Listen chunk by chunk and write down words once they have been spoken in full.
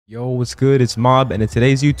Yo, what's good? It's Mob, and in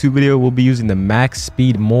today's YouTube video, we'll be using the max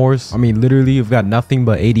speed MORS. I mean, literally, we've got nothing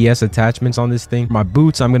but ADS attachments on this thing. For my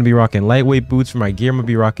boots, I'm going to be rocking lightweight boots. For my gear, I'm going to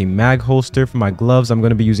be rocking mag holster. For my gloves, I'm going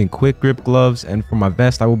to be using quick grip gloves. And for my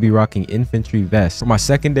vest, I will be rocking infantry vest. For my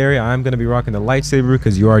secondary, I'm going to be rocking the lightsaber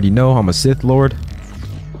because you already know I'm a Sith Lord.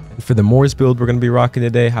 For the MORS build we're going to be rocking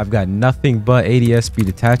today, I've got nothing but ADS speed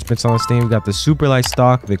attachments on this thing. We've got the super light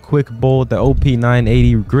stock, the quick bolt, the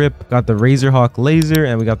OP980 grip, got the Razorhawk laser,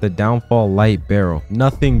 and we got the downfall light barrel.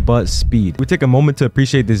 Nothing but speed. We take a moment to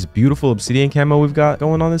appreciate this beautiful obsidian camo we've got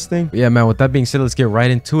going on this thing. But yeah, man, with that being said, let's get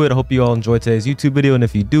right into it. I hope you all enjoyed today's YouTube video, and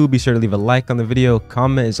if you do, be sure to leave a like on the video.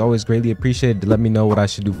 Comment is always greatly appreciated to let me know what I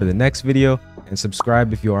should do for the next video, and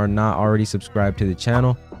subscribe if you are not already subscribed to the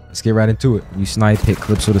channel. Let's get right into it. You snipe, hit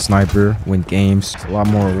clips with a sniper, win games. It's a lot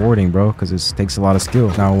more rewarding, bro, because it takes a lot of skill.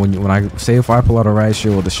 Now, when I say if I pull out a riot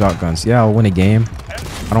shield with the shotguns, yeah, I'll win a game.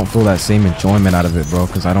 I don't feel that same enjoyment out of it, bro,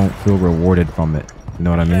 because I don't feel rewarded from it. You know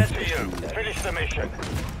what I mean?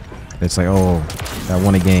 It's like, oh, I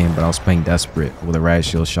won a game, but I was playing desperate with a riot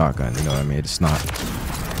shield shotgun. You know what I mean? It's not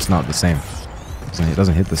the same. It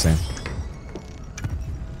doesn't hit the same.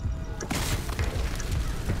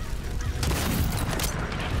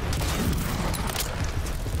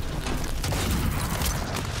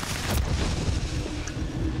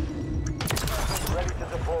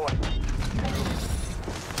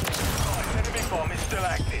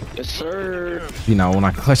 Yes, sir. You know, when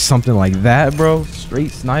I clutch something like that, bro,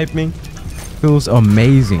 straight sniping feels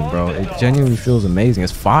amazing, bro. It genuinely feels amazing.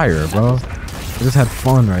 It's fire, bro. I just had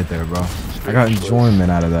fun right there, bro. I got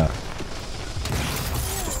enjoyment out of that.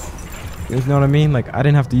 You know what I mean? Like, I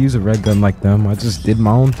didn't have to use a red gun like them. I just did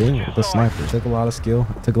my own thing with the sniper. It took a lot of skill.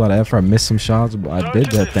 It took a lot of effort. I missed some shots, but I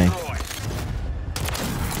did that thing.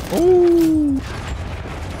 Oh.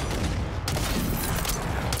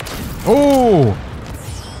 Oh.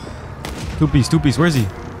 Two piece, where is he?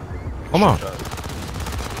 Come on.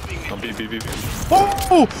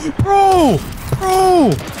 Oh, bro!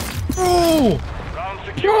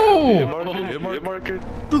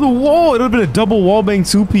 Through the wall, it would have been a double wall bang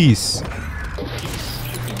two piece.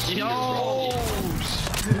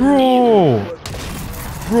 Bro,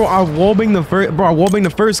 I wall banged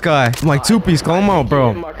the first guy. I'm like two piece, call him out,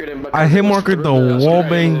 bro. I hit markered the wall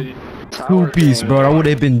bang two piece, bro. That would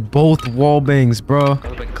have been both wall bangs, bro.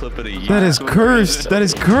 That is cursed. That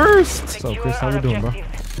is cursed. So, Chris, how we doing, bro?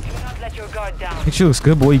 Picture looks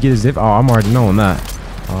good, but what you get is if. Oh, I'm already knowing that.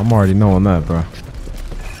 Bro.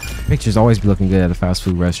 Pictures always be looking good at the fast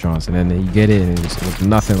food restaurants, and then you get it, and it's looks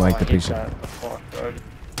nothing like the picture.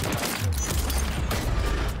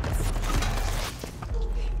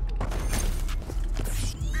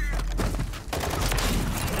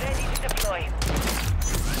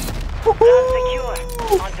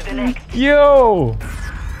 Yo!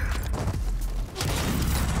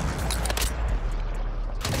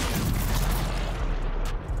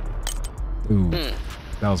 Ooh,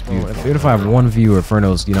 that was beautiful. Even if I have one viewer,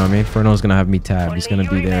 Ferno's, you know what I mean? Ferno's gonna have me tabbed. He's gonna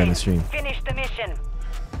be there in the stream. Finish the mission.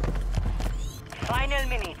 Final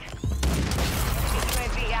minute.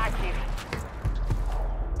 UAV active.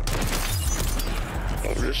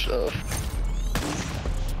 Over yourself.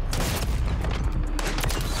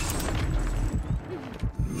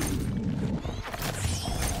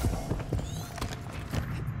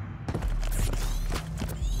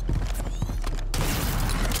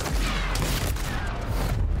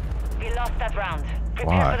 That round.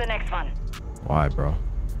 Prepare Why? for the next one. Why, bro?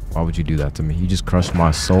 Why would you do that to me? You just crushed my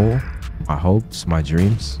soul, my hopes, my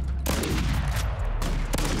dreams.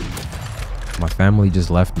 My family just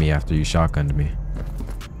left me after you shotgunned me.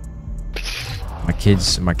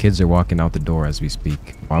 My kids are walking out the door as we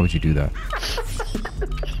speak. Why would you do that?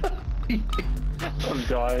 I'm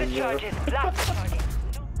dying. The charges blocked the target.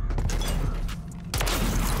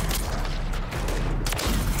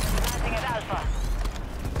 Landing at Alpha.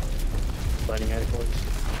 Lighting airports.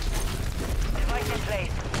 Device in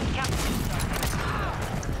place. Captain.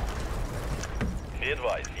 Be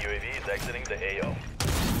advised, UAV is exiting the AO.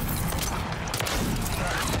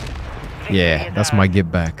 Yeah, that's my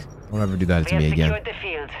get back. Don't ever do that to me again. The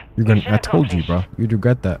field. You're gonna. I told you, bro. You'd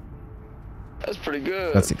regret that. That's pretty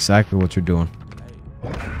good. That's exactly what you're doing.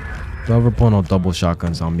 Don't ever pull no double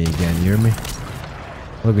shotguns on me again. You hear me?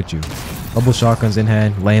 Look at you. Double shotguns in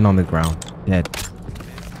hand, laying on the ground, dead.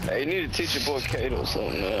 Hey, you need to teach your boy Kato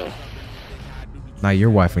something, man. Now your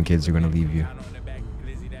wife and kids are gonna leave you.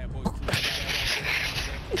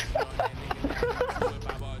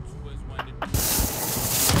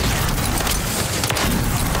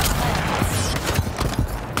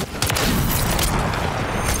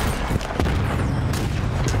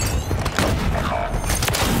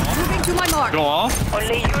 mark. Go off.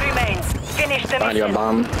 Only you remain. Finish the Find your mission.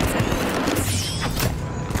 bomb.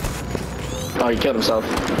 Oh, he killed himself.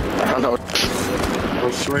 I don't know.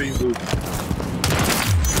 Go straight, dude.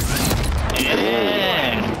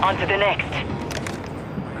 Yeah. On to the next.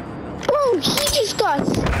 Bro, he just got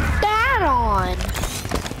spat on.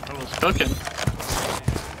 I was cooking.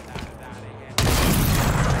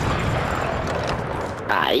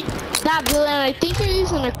 That villain, I think they're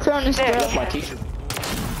using a Cronus There. drill. My t-shirt.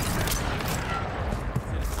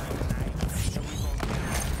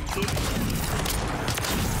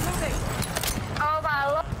 Oh, my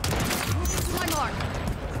lord.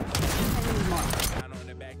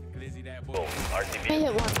 Boom. I RTB.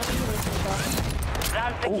 hit one.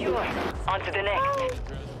 Round secure. On to the next.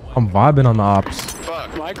 I'm vibing on the ops.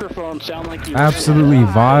 Fuck. Microphone sound like you. Absolutely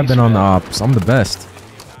vibing on the ops. I'm the best.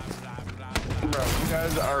 Bro, you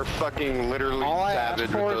guys are fucking literally All I ask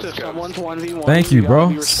savage for with is those if scopes. someone's 1v1. Thank you, gotta bro.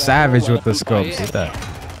 be respectful, Savage let with the them scopes. play Look at it. that.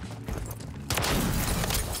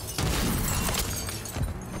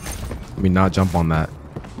 Let me not jump on that.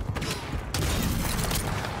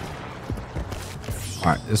 All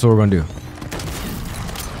right, this is what we're gonna do.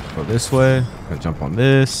 Go this way. Gonna jump on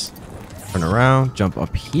this. Turn around. Jump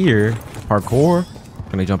up here. Parkour.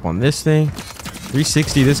 Gonna jump on this thing.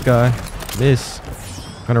 360 this guy. This.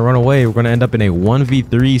 Gonna run away. We're gonna end up in a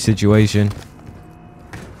 1v3 situation.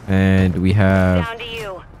 And we have Down to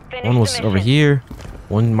you. Finish one was the over mission. here.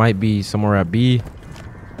 One might be somewhere at B.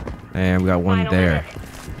 And we got one Final there. minute.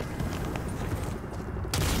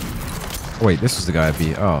 Oh, wait, this was the guy at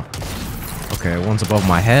B. Oh. Okay, one's above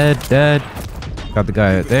my head. Dead. Got the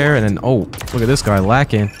guy there. And then, oh, look at this guy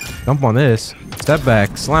lacking. Jump on this. Step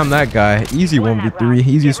back. Slam that guy. Easy 1v3.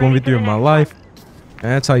 Easiest 1v3 of my life.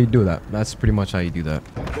 And that's how you do that. That's pretty much how you do that.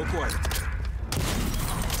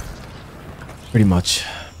 Pretty much.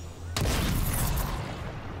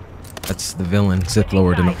 That's the villain. Sith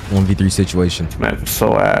Lord in a 1v3 situation. Man,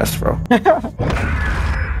 so ass, bro.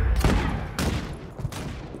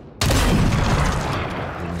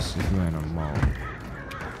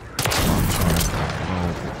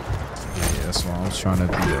 That's why I was trying to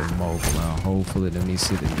be a mobile now. Hopefully, let me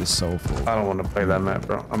sit in this sofa. I don't want to play that map,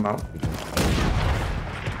 bro. I'm out.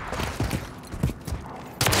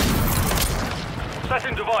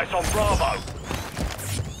 Setting device on Bravo.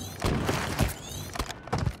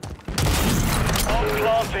 On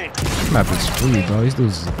planting. This map is free, bro. These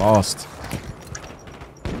dudes is lost.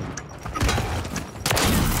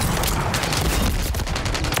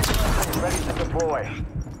 Ready to deploy.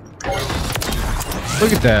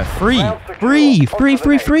 Look at that. Free. Free. Free,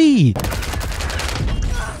 free, free.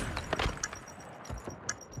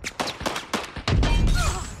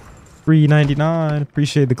 Free 99.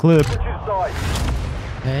 Appreciate the clip.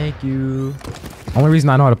 Thank you. Only reason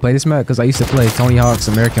I know how to play this map because I used to play Tony Hawk's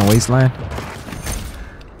American Wasteland.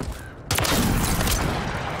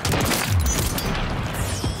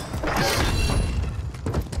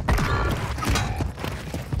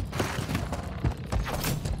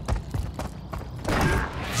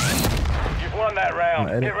 You've won that round.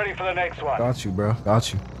 Edit. Get ready for the next one. Got you, bro.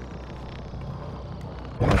 Got you.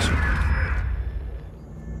 Got you.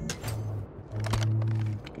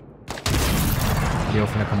 Video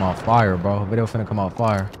finna come off fire, bro. Video finna come off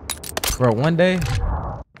fire. Bro, one day,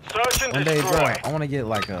 Search and bro, destroy. I wanna get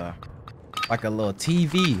like a little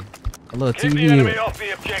TV. A little Keep the enemy TV off the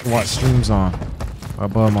to objective. watch streams on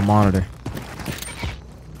above my monitor.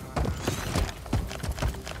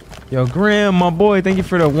 Yo, Grim, my boy, thank you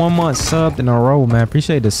for the 1 month sub in a row, man.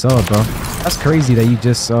 Appreciate the sub, bro. That's crazy that you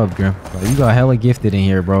just subbed, Grim. Bro, you got hella gifted in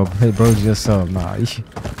here, bro. Hey, bro, just sub. Nah,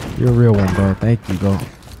 you're a real one, bro. Thank you, bro.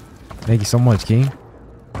 Thank you so much, King.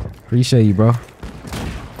 Appreciate you, bro.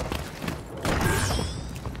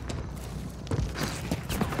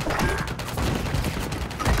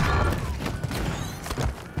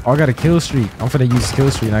 Oh, I got a kill streak. I'm finna use kill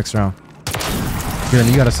streak next round. Here,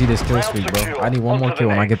 you gotta see this kill streak, bro. I need one more kill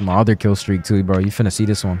when I get my other kill streak too, bro. You finna see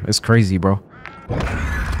this one. It's crazy, bro.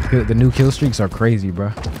 The new kill streaks are crazy, bro.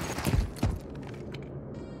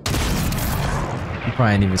 You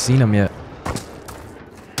probably ain't even seen them yet.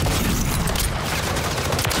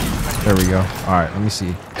 There we go. All right, let me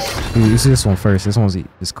see. Ooh, you see this one first. This one's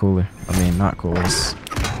cooler. I mean, not cool. It's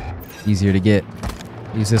easier to get.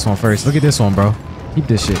 Use this one first. Look at this one, bro. Keep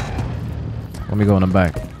this shit. Let me go in the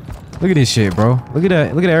back. Look at this shit, bro. Look at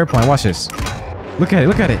that. Look at the airplane. Watch this. Look at it.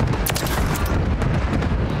 Look at it.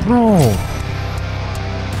 Bro.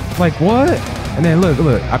 Like, what? And then look.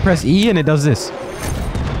 I press E and it does this.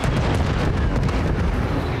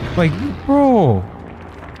 Like, bro.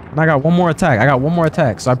 And I got one more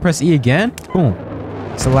attack. So I press E again. Boom.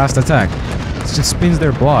 It's the last attack. just spins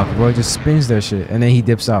their block, bro. It just spins their shit, and then he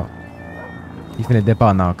dips out. He finna dip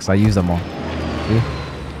out now, cause I used them all. See?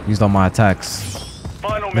 Used all my attacks.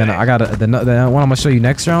 Final Then minute. I got the one I'm gonna show you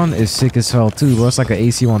next round is sick as hell too, bro. It's like an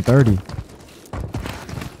AC-130.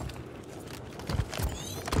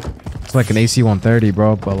 It's like an AC-130,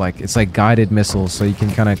 bro, but like it's like guided missiles, so you can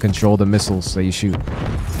kind of control the missiles that you shoot,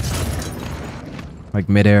 like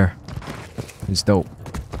midair. It's dope.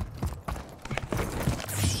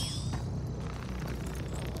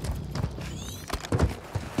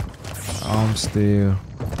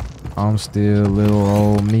 I'm still little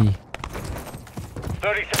old me.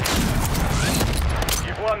 30 seconds.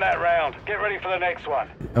 You've won that round. Get ready for the next one.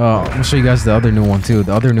 I'm gonna show you guys the other new one too.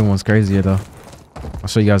 The other new one's crazier though. I'll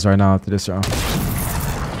show you guys right now after this round.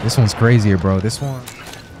 This one's crazier, bro. This one.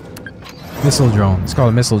 Missile drone. It's called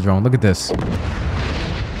a missile drone. Look at this.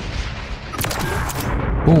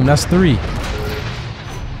 Boom, that's 3.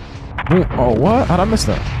 Boom. Oh, what? How'd I miss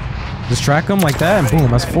that? Just track them like that and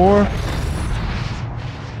boom, that's 4.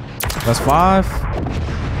 That's 5.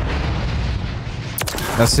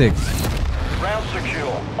 That's 6. Round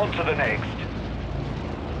secure. On to the next.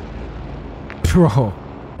 Bro.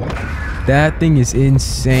 That thing is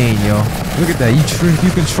insane, yo. Look at that.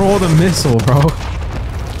 You control the missile, bro.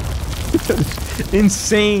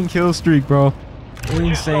 Insane kill streak, bro.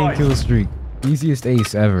 Insane kill streak. Easiest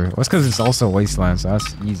ace ever. Well, it's because it's also wasteland, so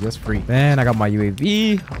that's easy. That's free. Man, I got my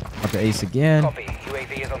UAV. Got the ace again. Copy.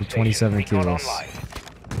 UAV is on With 27 station. Recon kills. online.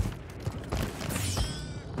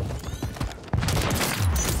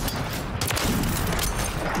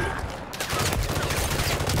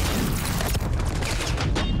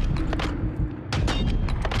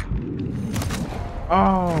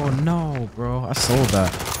 Oh, no, bro. I sold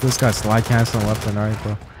that. This guy slide canceling left and right,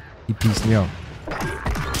 bro. He pieced me up.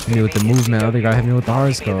 Hit me with the movement. Other guy hit me with the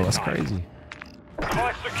horoscope. That's crazy.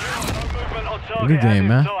 Device secure. No movement on target. Good game, at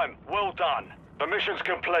man. this time. Well done. The mission's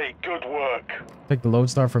complete. Good work. Take the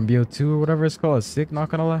lodestar from BO2 or whatever it's called. It's sick, not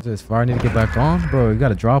gonna lie. Just fire, I need to get back on. Bro, you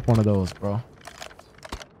gotta drop one of those, bro.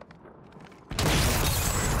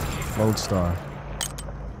 Lodestar.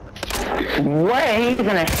 Where he's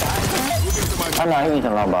gonna oh no, he's a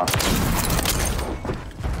low ball.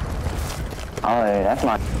 Oh, yeah, that's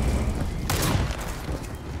my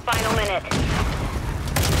Final minute.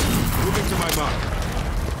 Moving to my mark.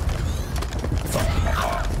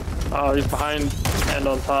 Oh, he's behind and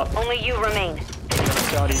on top. Only you remain.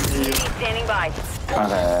 Scotty, Be standing by.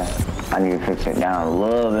 okay. I need to fix it down a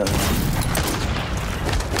little bit.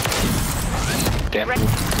 damn.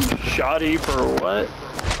 Shoddy for what?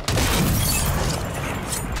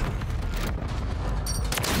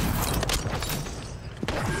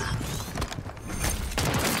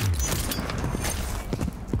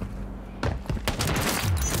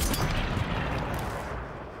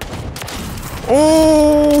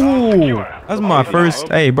 Oh, that's my first.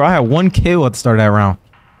 Hey, bro, I had 1 kill at the start of that round.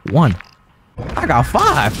 1. I got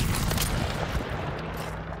 5.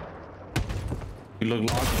 You look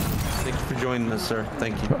locked. Thanks for joining us, sir.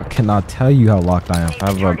 Thank you. I cannot tell you how locked I am.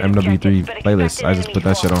 I have an MW3 playlist. I just put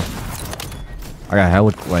that shit on. I got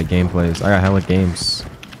hella like gameplays. I got hella games.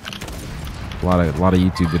 A lot of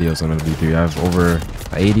YouTube videos on MW3. I have over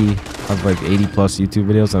 80. I have like 80 plus YouTube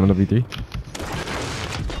videos on MW3.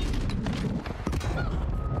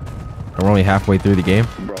 We're only halfway through the game.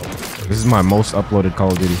 This is my most uploaded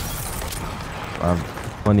Call of Duty. I have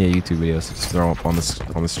plenty of YouTube videos to just throw up on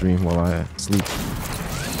the stream while I sleep.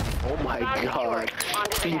 Oh my god.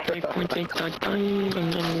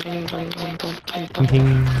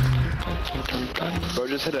 Bro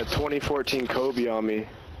just hit a 2014 Kobe on me.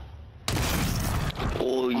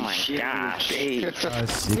 Holy shit. Gosh.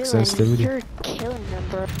 6 sensitivity. You're killing them,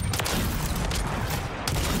 bro.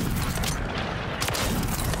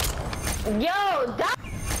 Yo, that.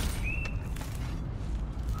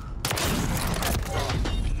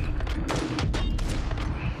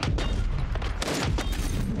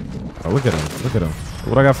 Oh, look at him. Look at him.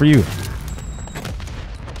 What I got for you?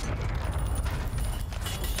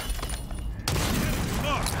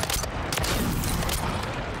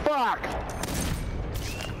 Fuck.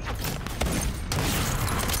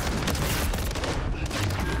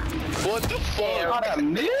 What the fuck? I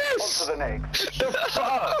miss? On to the next. The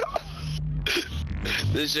fuck?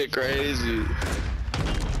 This shit crazy.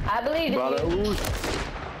 I believe in you.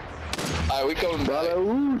 Alright, we coming back.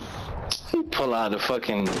 Pull out the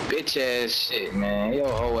fucking bitch ass shit, man. Yo,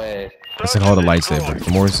 whole ass. It's called a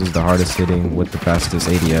lightsaber. MORS is the hardest hitting with the fastest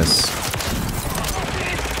ADS.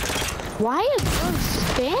 Why is one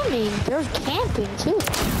spamming? They're camping too.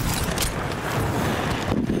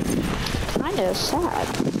 Kinda sad.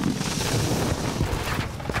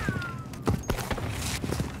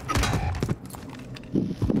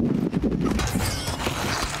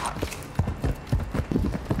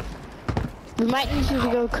 We might need you to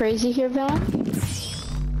go crazy here, villain.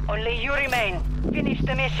 Only you remain. Finish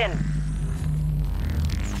the mission.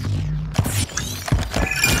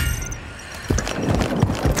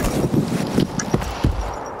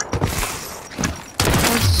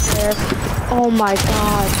 I'm scared. Oh my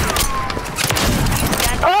god.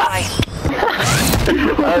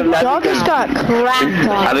 Y'all just got cracked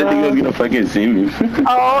on. I didn't think he was gonna fucking see me.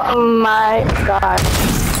 Oh my god.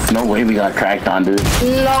 No way we got cracked on, dude.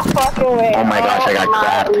 No fucking way. Oh my gosh, I got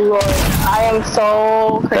cracked. Lord. I am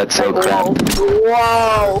so crazy. That's so crap.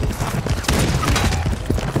 Whoa.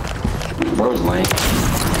 Bro's lame.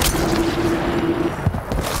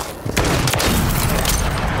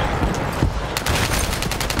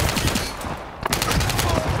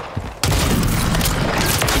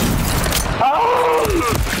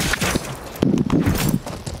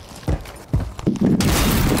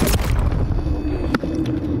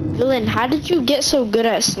 Villain, how did you get so good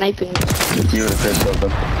at sniping? You would have pissed off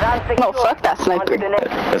them. No, fuck that sniper.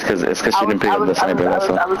 It's cause she didn't pick up the sniper, that's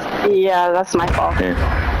all. Yeah, that's my fault. Yeah.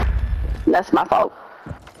 That's my fault.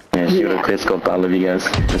 Yeah, she would have quickscoped all of you guys.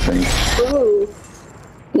 Just saying. Ooh.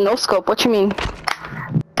 No scope, what you mean?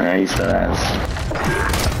 Yeah, he's that ass.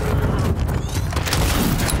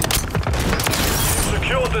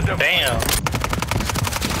 Secure the damn.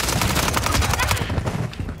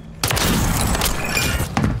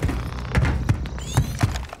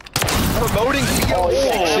 Promoting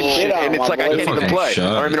and it's like I can't even play. I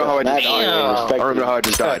don't even know how I just died. I don't even know how I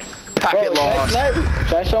just died. Packet lost.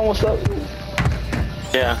 Trash on, what's up?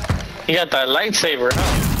 Yeah. You got that lightsaber,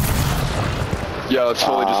 huh? Yeah, let's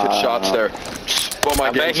totally just hit shots there. Well, my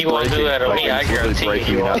I bet he won't do that on me, I guarantee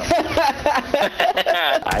you. I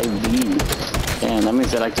leave. Damn, that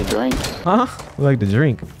means I like to drink. Huh? We like to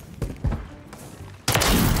drink.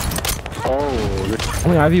 Oh.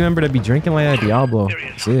 Only I've remembered to be drinking like that Diablo.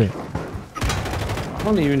 Shit. I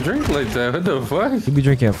don't even drink like that. What the fuck? You be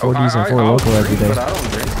drinking 40s and 4 local every day. But I don't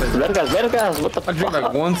drink like that. Vergas, what the I drink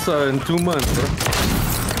like once in 2 months, bro.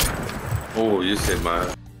 Oh, you said mine.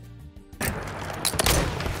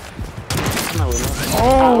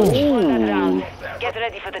 Oh! Get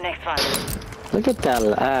ready for the next one. Look at that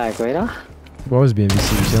lag, right? Always be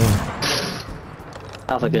NBC chilling.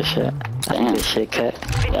 That was a good shit. I ain't good shit cut.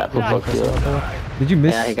 Yeah, who fucked you up? Did you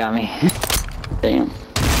miss? Yeah, he got me. Damn.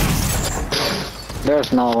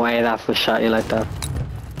 There's no way that fool shot you like that.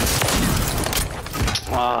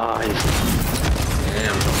 Oh, damn,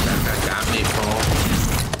 that got me,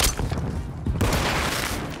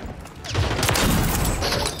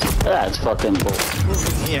 bro. That's fucking bull.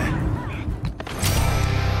 Yeah.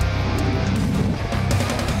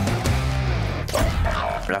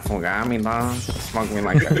 That fool got me, dog. Smoked me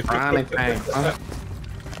like a chronic thing, huh?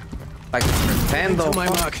 Like a Nintendo. To my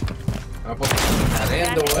mark.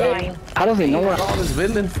 How does he know what? All this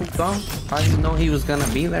villain fool, dog. How did he know he was gonna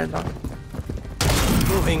be there, dog?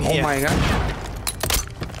 Moving Oh here. my god.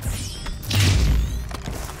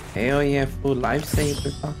 Hell yeah, full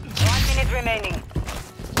lifesaver, dog. 1 minute remaining.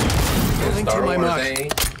 Moving to my mark.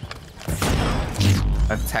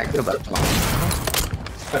 Attack of the clock.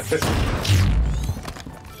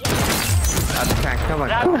 Attack of the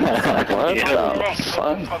clock. What the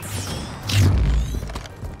fuck?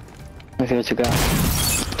 Let me see what you got.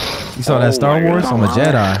 You saw that Star Wars? I'm a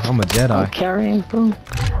Jedi. I'm a I'm Jedi. carrying, bro.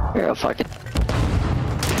 You're a fucking.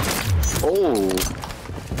 Oh.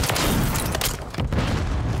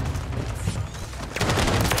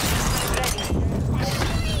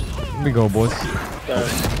 Here we go, boys.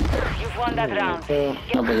 You've won that round.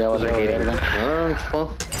 No, but that was right there.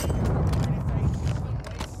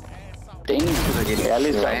 Dang, at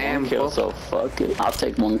least I got 1 kill, so fuck it. I'll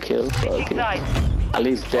take 1 kill, fuck it. At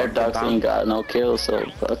least Dead Dogs ain't got no kills, so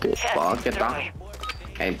fuck it. Fuck it, dog.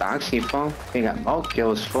 Hey, dog, fool. He got no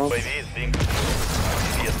kills, fool. UAV is being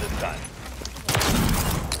easy at this time.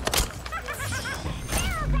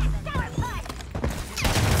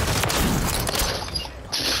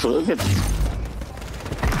 Look at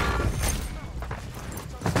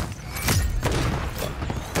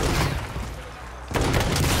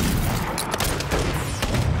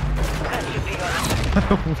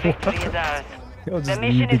Victory is ours. Yo, The just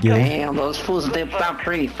mission leave the is game. Damn, those fools dipped out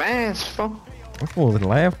pretty fast, fool. What fool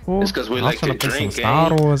laugh for? It's 'cause we I'm like trying to play drink, some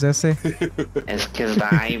Star Wars, that's it. It's cause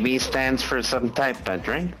the IB stands for some type of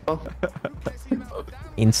drink, fool.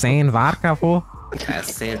 Insane vodka, fool.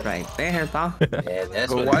 That's it right there, dog. Yeah,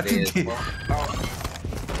 that's what it is.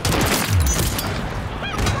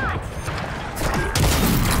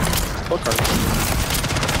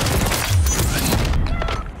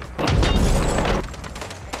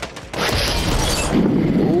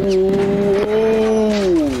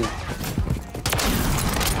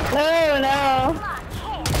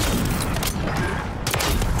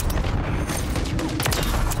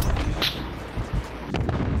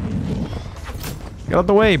 Get out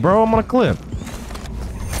the way, bro. I'm on a clip.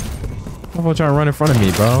 I'm trying to run in front of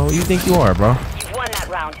me, bro. Who you think you are, bro? You've won that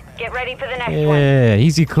round. Get ready for the next one. Yeah,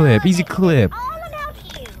 easy clip. Easy clip.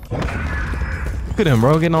 Look at him,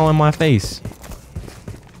 bro. Getting all in my face.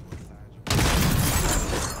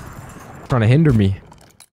 Trying to hinder me.